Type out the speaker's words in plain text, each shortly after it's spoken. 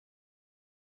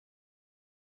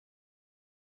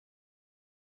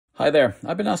Hi there.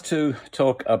 I've been asked to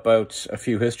talk about a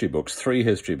few history books, 3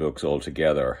 history books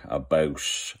altogether, about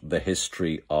the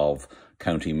history of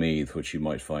County Meath, which you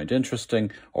might find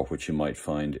interesting or which you might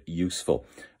find useful.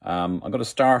 I'm going to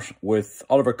start with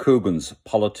Oliver Coogan's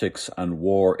Politics and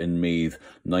War in Meath,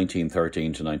 1913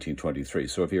 to 1923.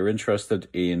 So if you're interested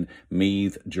in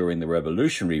Meath during the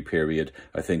revolutionary period,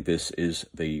 I think this is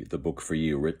the book for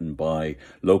you, written by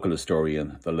local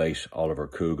historian, the late Oliver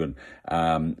Coogan.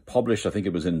 Published, I think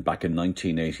it was back in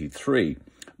 1983,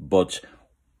 but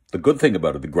the good thing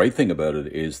about it, the great thing about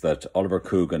it, is that Oliver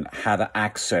Coogan had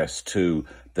access to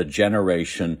the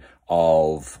generation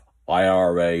of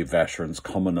IRA veterans,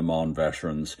 Cumann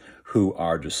veterans, who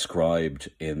are described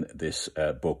in this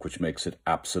book, which makes it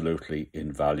absolutely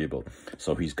invaluable.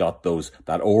 So he's got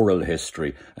that oral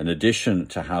history. In addition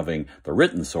to having the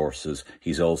written sources,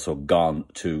 he's also gone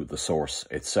to the source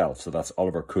itself. So that's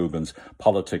Oliver Coogan's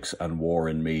Politics and War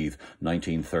in Meath,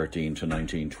 1913 to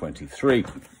 1923.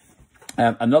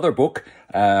 Another book,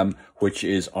 which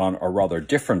is on a rather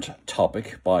different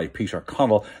topic, by Peter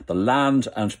Connell, The Land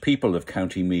and People of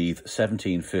County Meath,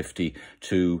 1750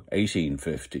 to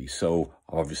 1850. So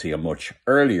obviously a much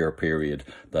earlier period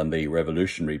than the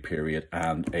revolutionary period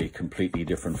and a completely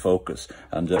different focus.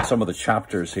 And some of the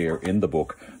chapters here in the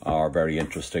book are very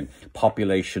interesting.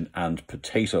 Population and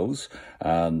potatoes.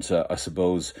 And I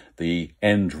suppose the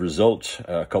end result,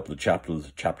 a couple of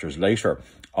chapters later,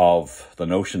 of the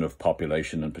notion of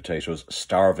population and potatoes,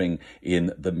 starving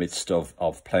in the midst of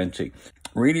plenty.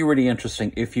 Really, really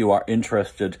interesting if you are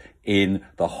interested in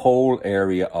the whole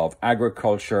area of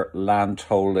agriculture,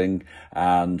 landholding,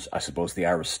 and I suppose the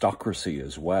aristocracy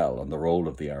as well, and the role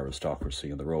of the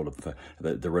aristocracy and the role of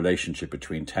the relationship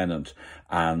between tenant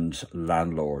and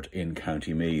landlord in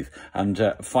County Meath.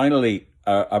 And finally,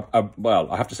 well,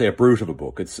 I have to say, a brute of a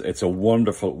book. It's a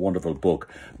wonderful, wonderful book,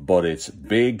 but it's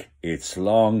big, it's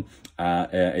long,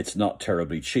 it's not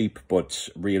terribly cheap, but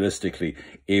realistically,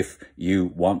 if you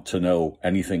want to know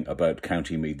anything about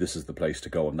County Meath, this is the place to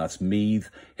go, and that's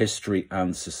Meath, History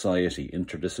and Society,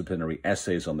 Interdisciplinary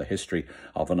Essays on the History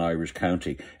of an Irish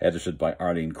County, edited by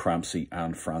Arlene Crampsey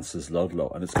and Francis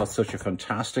Ludlow. And it's got such a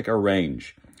fantastic array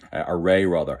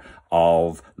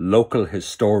of local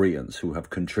historians who have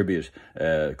contributed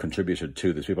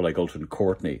to this. People like Ulton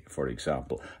Courtney, for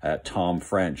example, Tom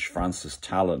French, Francis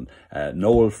Tallon,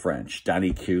 Noel French,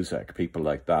 Danny Cusack, people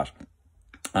like that.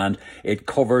 And it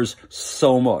covers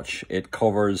so much. It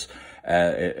covers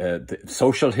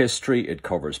social history, it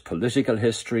covers political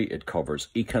history, it covers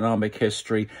economic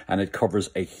history, and it covers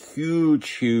a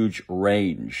huge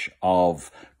range of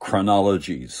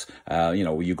chronologies.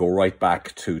 You go right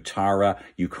back to Tara,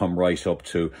 you come right up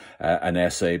to an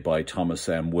essay by Thomas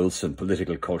M. Wilson,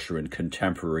 Political Culture in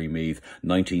Contemporary Meath,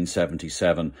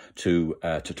 1977 to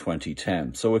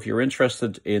 2010. So if you're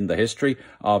interested in the history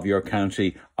of your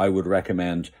county, I would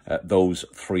recommend those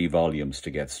 3 volumes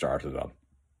to get started on.